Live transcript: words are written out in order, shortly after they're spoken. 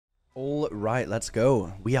All right, let's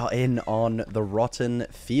go. We are in on the Rotten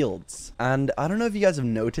Fields. And I don't know if you guys have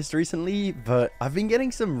noticed recently, but I've been getting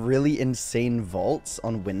some really insane vaults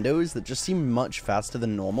on windows that just seem much faster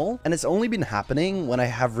than normal. And it's only been happening when I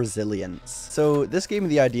have resilience. So this gave me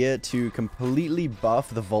the idea to completely buff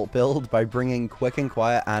the vault build by bringing quick and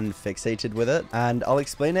quiet and fixated with it. And I'll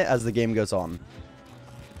explain it as the game goes on.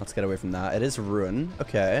 Let's get away from that. It is ruin.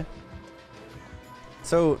 Okay.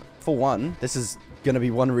 So for one, this is gonna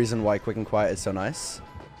be one reason why quick and quiet is so nice.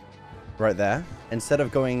 Right there. Instead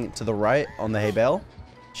of going to the right on the hay bale,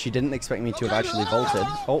 she didn't expect me to have actually vaulted.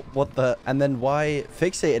 Oh, what the? And then why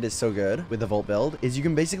fixated is so good with the vault build is you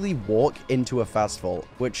can basically walk into a fast vault,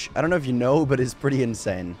 which I don't know if you know, but is pretty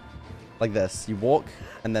insane. Like this. You walk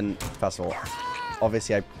and then fast vault.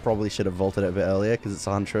 Obviously, I probably should have vaulted it a bit earlier because it's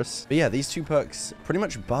a huntress. But yeah, these two perks pretty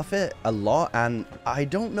much buff it a lot, and I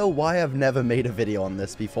don't know why I've never made a video on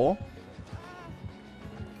this before.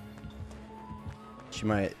 She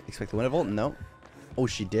might expect the winner vault? No. Oh,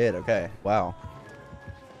 she did. Okay. Wow.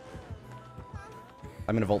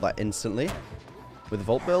 I'm going to vault that instantly. With the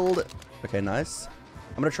vault build. Okay, nice.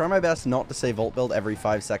 I'm going to try my best not to say vault build every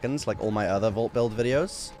 5 seconds like all my other vault build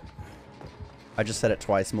videos. I just said it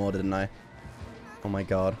twice more, didn't I? Oh my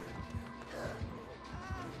god.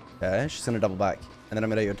 Okay, she's going to double back. And then I'm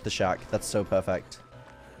going to go to the shack. That's so perfect.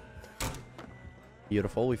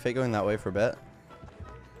 Beautiful. We fake going that way for a bit.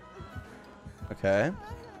 Okay.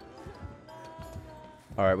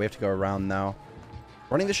 Alright, we have to go around now.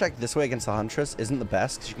 Running the shack this way against the huntress isn't the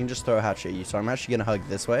best because you can just throw a hatchet at you. So I'm actually going to hug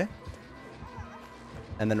this way.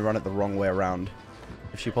 And then run it the wrong way around.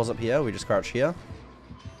 If she pulls up here, we just crouch here.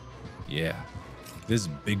 Yeah. This is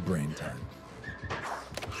big brain time.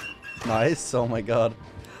 Nice. Oh my god.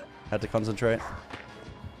 Had to concentrate.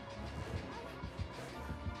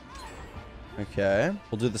 Okay.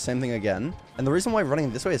 We'll do the same thing again. And the reason why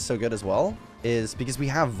running this way is so good as well is because we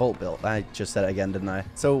have vault built. I just said it again, didn't I?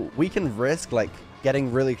 So we can risk like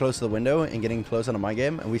getting really close to the window and getting close onto my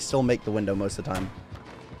game, and we still make the window most of the time.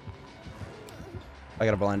 I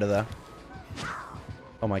got a blinder there.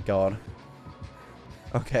 Oh my god.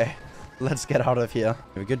 Okay. Let's get out of here.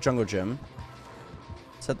 We have a good jungle gym.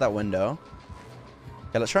 Set that window.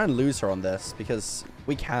 Okay, let's try and lose her on this because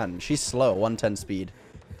we can. She's slow, 110 speed.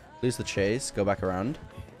 Lose the chase, go back around.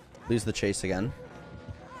 Lose the chase again.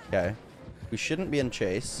 Okay. We shouldn't be in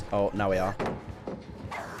chase. Oh, now we are.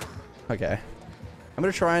 Okay. I'm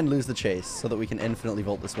going to try and lose the chase so that we can infinitely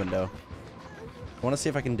vault this window. I want to see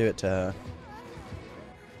if I can do it to her.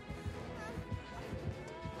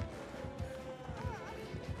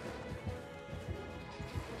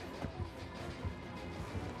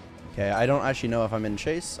 Okay, I don't actually know if I'm in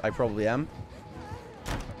chase. I probably am.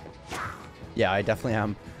 Yeah, I definitely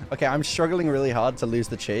am. Okay, I'm struggling really hard to lose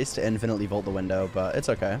the chase to infinitely vault the window, but it's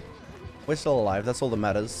okay. We're still alive. That's all that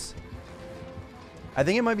matters. I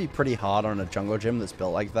think it might be pretty hard on a jungle gym that's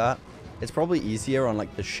built like that. It's probably easier on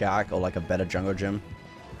like the shack or like a better jungle gym.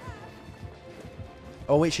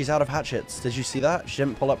 Oh wait, she's out of hatchets. Did you see that? She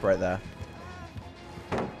didn't pull up right there.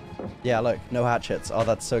 Yeah, look, no hatchets. Oh,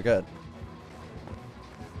 that's so good.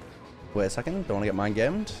 Wait a second. Don't want to get mind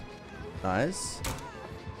gamed. Nice.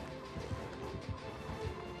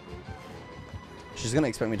 She's going to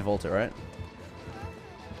expect me to vault it, right?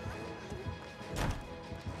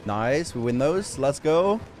 Nice. We win those. Let's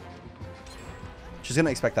go. She's going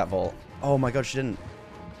to expect that vault. Oh my god, she didn't.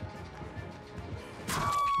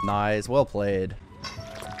 Nice. Well played.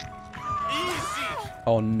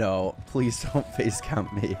 Oh no. Please don't face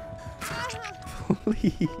camp me.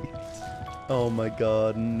 Please. Oh my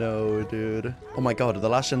god, no, dude. Oh my god, the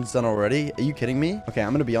last gen's done already? Are you kidding me? Okay,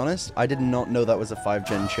 I'm gonna be honest. I did not know that was a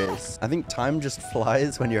 5-gen chase. I think time just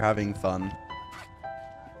flies when you're having fun.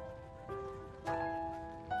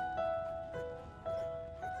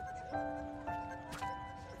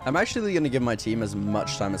 I'm actually gonna give my team as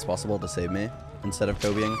much time as possible to save me, instead of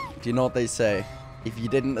Kobeing. Do you know what they say? If you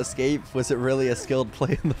didn't escape, was it really a skilled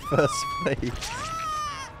play in the first place?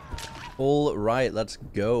 All right, let's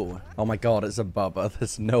go. Oh my god, it's a Bubba.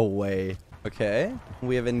 There's no way. Okay,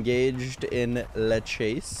 we have engaged in Le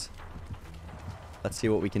Chase. Let's see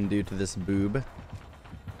what we can do to this boob.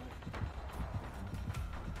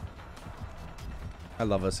 I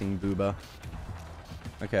love her singing booba.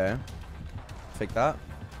 Okay. Fake that.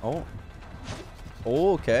 Oh.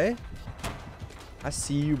 Oh, okay. I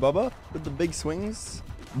see you, Bubba, with the big swings.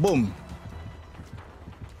 Boom.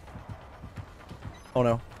 Oh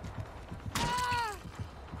no.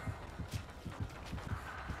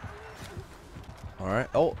 All right.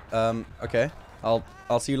 Oh, okay.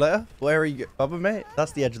 I'll see you later. Where are you, Bubba, mate?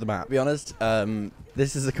 That's the edge of the map. To be honest,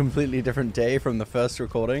 This is a completely different day from the first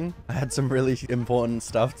recording. I had some really important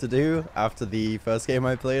stuff to do after the first game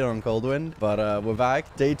I played on Coldwind, but we're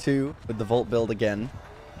back. Day 2 with the vault build again.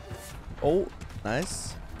 Oh,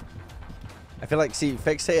 nice. I feel like, see,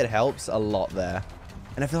 fixated helps a lot there.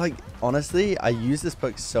 And I feel like, honestly, I use this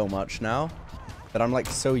book so much now that I'm like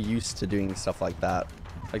so used to doing stuff like that.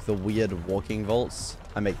 Like the weird walking vaults.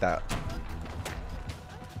 I make that.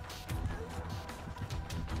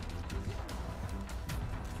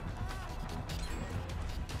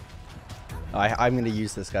 I'm going to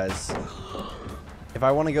use this, guys. If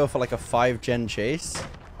I want to go for like a 5-gen chase,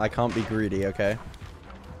 I can't be greedy, okay?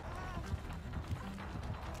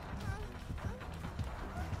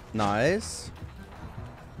 Nice.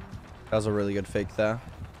 That was a really good fake there.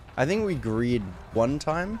 I think we greed one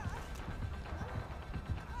time.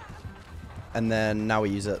 And then now we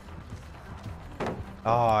use it.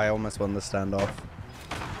 Oh, I almost won the standoff.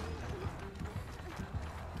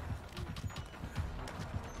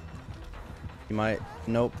 You might...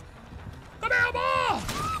 Nope.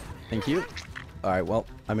 Thank you. Alright, well,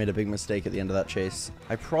 I made a big mistake at the end of that chase.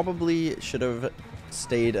 I probably should have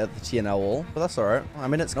stayed at the TNL wall, but that's alright. I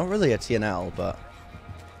mean, it's not really a TNL, but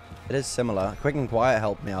it is similar. Quick and quiet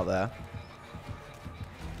helped me out there.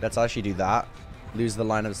 Let's actually do that. Lose the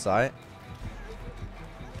line of sight.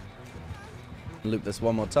 Loop this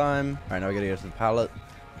one more time. Alright, now we gotta go to the pallet.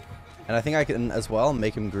 And I think I can, as well,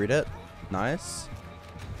 make him greet it. Nice.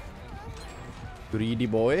 Greedy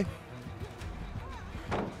boy.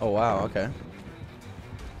 Oh, wow, okay.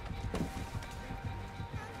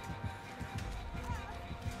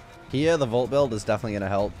 Here, the vault build is definitely going to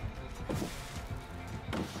help.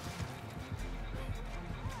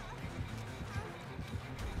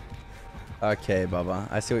 Okay,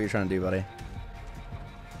 Bubba. I see what you're trying to do, buddy.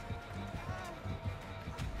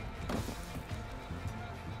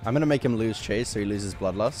 I'm going to make him lose chase so he loses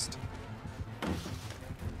bloodlust.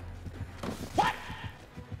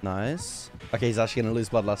 Nice. Okay, he's actually going to lose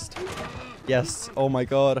bloodlust. Yes. Oh my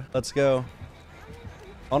god. Let's go.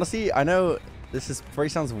 Honestly, I know this probably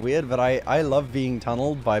sounds weird, but I love being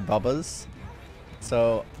tunneled by Bubbas.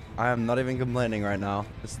 So I am not even complaining right now.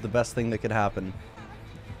 This is the best thing that could happen.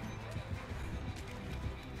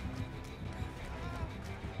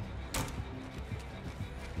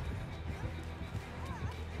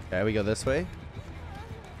 Okay, we go this way.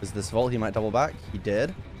 Is this vault? He might double back. He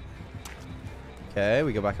did. Okay,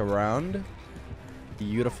 we go back around.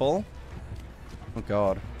 Beautiful. Oh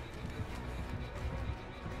god.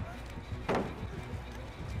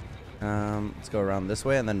 Let's go around this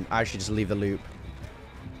way and then actually just leave the loop.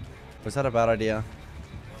 Was that a bad idea?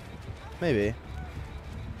 Maybe.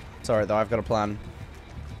 It's alright though, I've got a plan.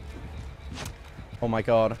 Oh my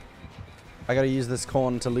god. I gotta use this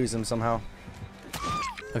corn to lose him somehow.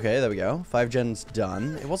 Okay, there we go. 5-gen's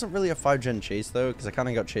done. It wasn't really a 5-gen chase, though, because I kind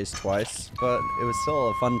of got chased twice. But it was still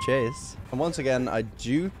a fun chase. And once again, I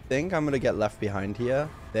do think I'm going to get left behind here.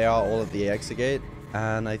 They are all at the exit gate.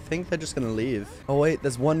 And I think they're just going to leave. Oh, wait.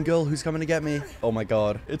 There's one girl who's coming to get me. Oh, my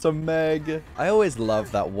God. It's a Meg. I always love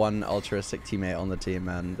that one altruistic teammate on the team,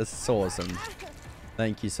 man. This is so awesome.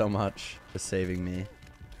 Thank you so much for saving me.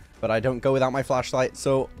 But I don't go without my flashlight,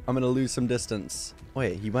 so I'm going to lose some distance.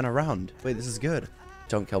 Wait, he went around. Wait, this is good.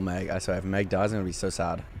 Don't kill Meg. I swear, if Meg dies, I'm gonna be so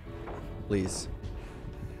sad. Please.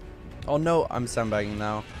 Oh no, I'm sandbagging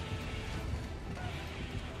now.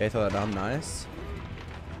 Okay, throw that down. Nice.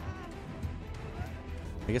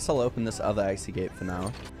 I guess I'll open this other exit gate for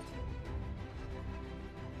now.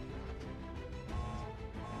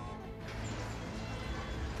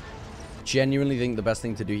 Genuinely think the best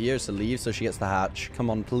thing to do here is to leave so she gets the hatch. Come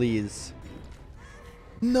on, please.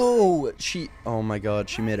 No, oh my god,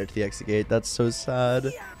 she made it to the exit gate. That's so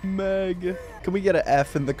sad. Meg. Can we get an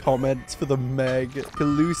F in the comments for the Meg?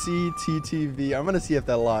 Kalusi TTV. I'm gonna see if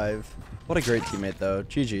they're live. What a great teammate though.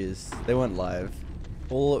 GG's. They went live.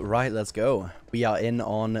 All right, let's go. We are in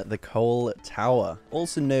on the coal tower,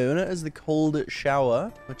 also known as the cold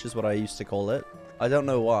shower, which is what I used to call it. I don't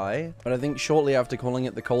know why, but I think shortly after calling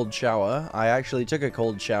it the cold shower, I actually took a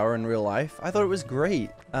cold shower in real life. I thought it was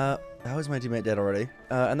great. How is my teammate dead already?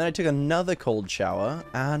 And then I took another cold shower,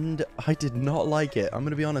 and I did not like it. I'm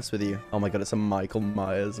gonna be honest with you. Oh my god, it's a Michael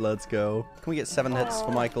Myers. Let's go. Can we get 7 hits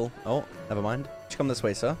for Michael? Oh, never mind. Just come this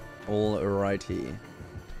way, sir. Alrighty.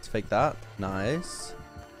 Let's fake that. Nice.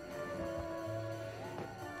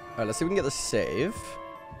 Alright, let's see if we can get the save.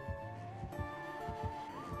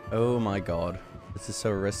 Oh my god. This is so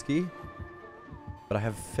risky. But I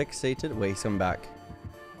have fixated. Wait, he's coming back.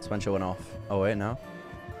 Spencer went off. Oh, wait, no.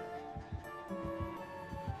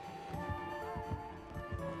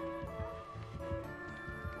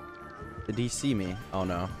 Did he see me? Oh,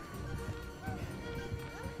 no.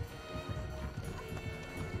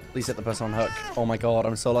 Please hit the person on hook. Oh, my God.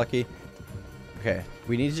 I'm so lucky. Okay.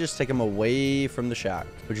 We need to just take him away from the shack.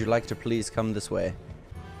 Would you like to please come this way?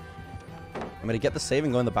 I'm going to get the save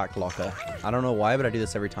and go in the back locker. I don't know why, but I do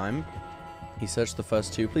this every time. He searched the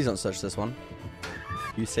first two. Please don't search this one.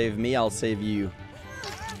 You save me, I'll save you.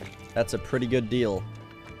 That's a pretty good deal.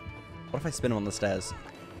 What if I spin him on the stairs?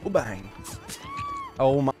 Oh, bang.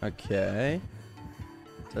 Oh, my. Okay.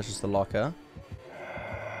 So that's just the locker.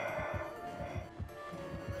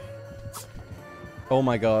 Oh,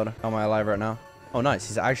 my God. How am I alive right now? Oh, nice.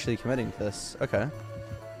 He's actually committing to this. Okay.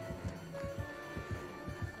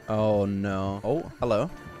 Oh, no. Oh, hello.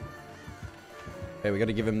 Okay, we got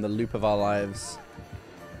to give him the loop of our lives.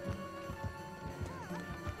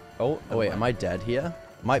 Oh, wait. Am I dead here?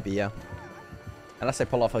 Might be, yeah. Unless I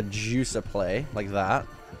pull off a juicer play like that.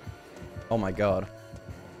 Oh, my God.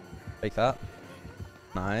 Take that.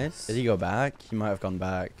 Nice. Did he go back? He might have gone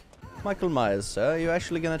back. Michael Myers, sir. Are you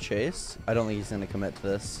actually going to chase? I don't think he's going to commit to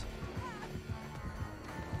this.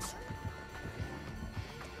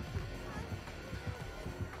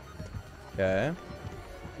 Okay.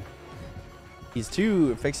 He's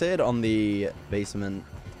too fixated on the basement.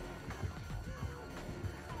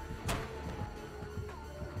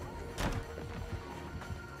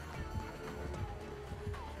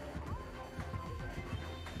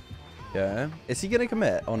 Okay. Is he gonna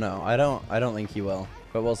commit? Oh no, I don't think he will.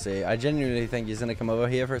 But we'll see. I genuinely think he's gonna come over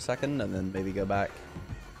here for a second and then maybe go back.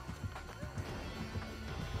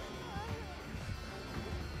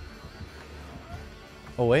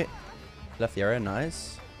 Oh wait. Left the area,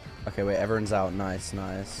 nice. Okay, wait, everyone's out. Nice,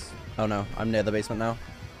 nice. Oh no, I'm near the basement now.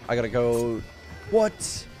 I gotta go.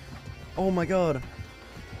 What? Oh my God.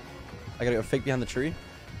 I gotta go fake behind the tree.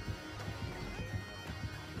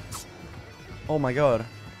 Oh my God.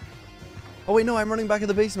 Oh wait, no, I'm running back in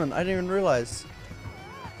the basement. I didn't even realize.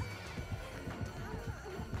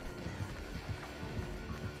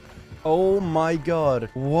 Oh my God.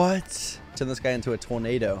 What? Turn this guy into a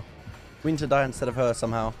tornado. We need to die instead of her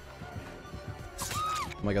somehow.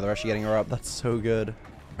 Oh my God, they're actually getting her up. That's so good. All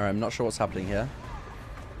right, I'm not sure what's happening here.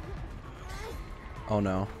 Oh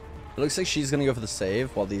no. It looks like she's gonna go for the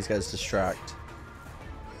save while these guys distract.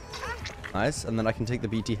 Nice, and then I can take the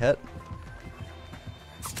BT hit.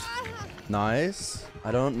 Nice.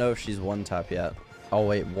 I don't know if she's one tap yet. Oh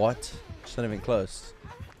wait, what? She's not even close.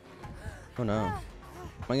 Oh no. Am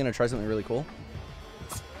I gonna try something really cool?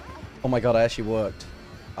 Oh my God, I actually worked.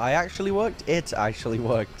 I actually worked? It actually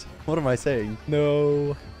worked. What am I saying?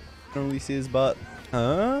 No. I don't really see his butt.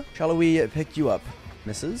 Huh? Shall we pick you up,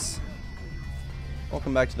 Mrs.?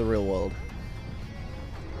 Welcome back to the real world.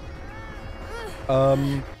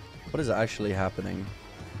 What is actually happening?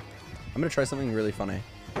 I'm gonna try something really funny.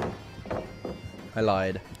 I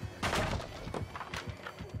lied.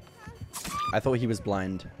 I thought he was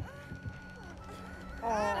blind.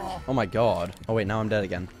 Oh my God. Oh wait, now I'm dead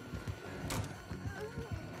again.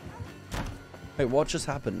 Wait, what just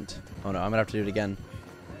happened? Oh no, I'm gonna have to do it again.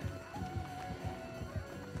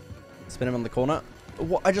 Spin him on the corner.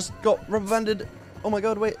 What? I just got rubber banded. Oh my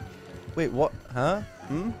God, wait. Wait, what? Huh?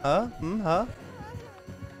 Huh? Huh?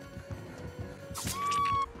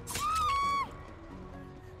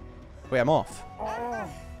 Wait, I'm off.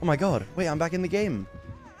 Oh my God. Wait, I'm back in the game.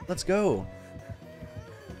 Let's go.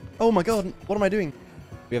 Oh my God. What am I doing?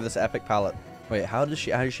 We have this epic pallet. Wait, how did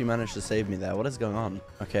she manage to save me there? What is going on?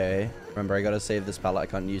 Okay. Remember, I gotta save this pallet. I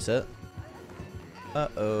can't use it.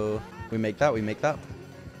 Uh-oh. We make that. We make that.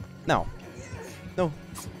 No. No.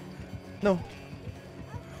 No.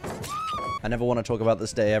 I never want to talk about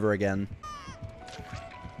this day ever again.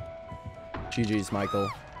 GG's, Michael.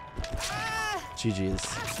 GG's.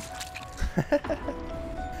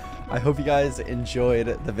 I hope you guys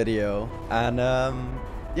enjoyed the video. And,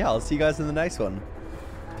 yeah, I'll see you guys in the next one.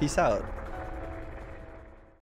 Peace out.